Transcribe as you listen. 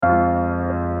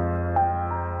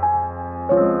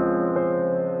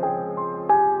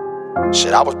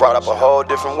Shit, I was brought up a whole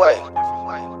different way.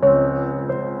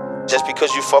 Just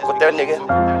because you fuck with that nigga,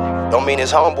 don't mean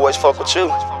his homeboys fuck with you.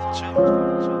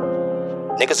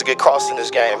 Niggas will get crossed in this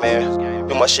game, man.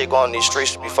 Too much shit going on these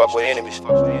streets to be fucked with enemies.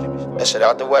 That shit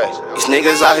out the way. These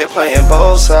niggas out here playing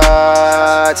both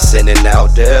sides, sending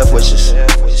out death wishes.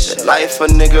 That life a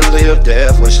nigga live,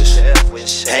 death wishes.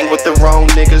 Hang with the wrong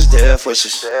niggas, death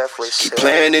wishes. Keep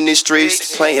playing in these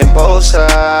streets, playing both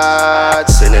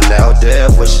sides, sending out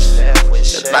death wishes.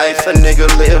 That life a nigga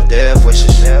live, death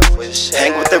wishes.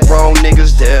 Hang with the wrong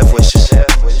niggas, death wishes.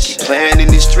 Keep playing in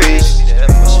these streets.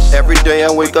 Every day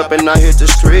I wake up and I hit the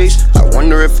streets. I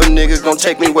wonder if a nigga gon'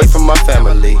 take me away from my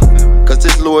family. Cause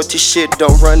this loyalty shit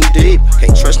don't run deep.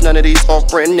 Can't trust none of these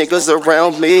off-brand niggas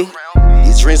around me.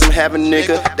 These dreams I'm having,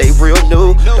 nigga, they real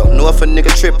new. Don't know if a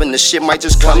nigga trippin', this shit might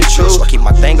just come true. So I keep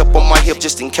my thing up on my hip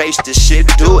just in case this shit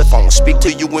do. If I don't speak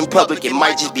to you in public, it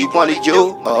might just be one of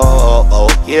you. Oh,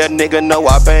 yeah, nigga, know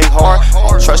I bang hard.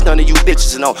 Don't trust none of you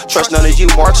bitches and don't trust none of you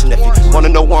marks. And if you wanna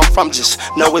know where I'm from, just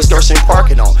know it's Thurston Park.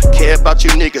 And don't care about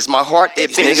you niggas, my heart,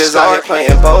 it been niggas out here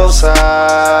playing both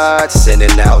sides,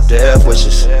 sending out death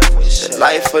wishes. That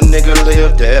life a nigga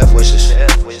live, death wishes.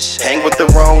 Hang with the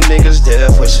wrong niggas,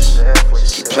 death wishes.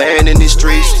 Keep playing in these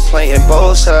streets, playing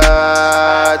both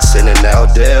sides, sending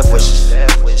out death wishes.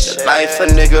 That life a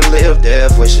nigga live,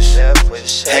 death wishes.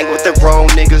 Hang with the wrong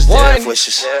niggas, death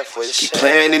wishes. Keep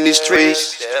playing in these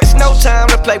streets. It's no time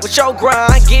to play with your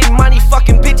grind. Getting money,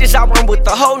 fucking bitches, I run with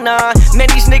the whole nine. Man,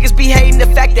 these niggas be hating the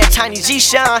fact that Tiny G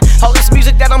shine. All this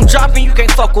music that I'm dropping, you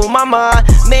can't fuck with my mind.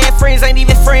 Man, friends ain't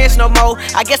even friends no more.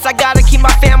 I guess I gotta keep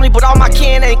my family, but all my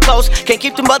kin ain't close. Can't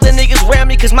keep them other niggas around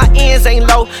me, cause my ends ain't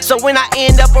low. So when I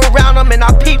end up around them and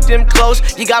I peep them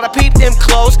close, you gotta peep them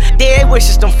close. Dead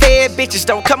wishes, them fed bitches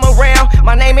don't come around.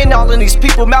 My name in all of these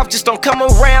people's mouth just don't come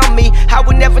around me. I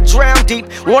would never drown deep,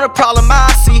 want a problem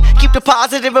I see. Keep the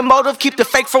positive and motive, keep the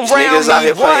fake from around me. Niggas out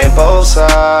here playing both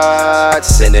sides,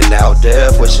 sending out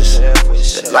death wishes.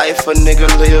 That life a nigga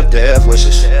live, death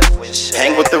wishes.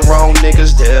 Hang with the wrong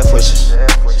niggas, death wishes.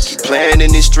 Keep playing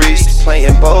in these streets,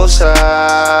 playing both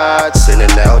sides,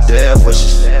 sending out death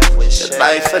wishes. That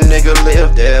life a nigga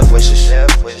live, death wishes.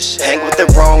 Hang with the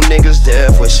wrong niggas,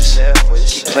 death wishes.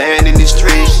 Keep playing in these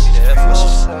streets.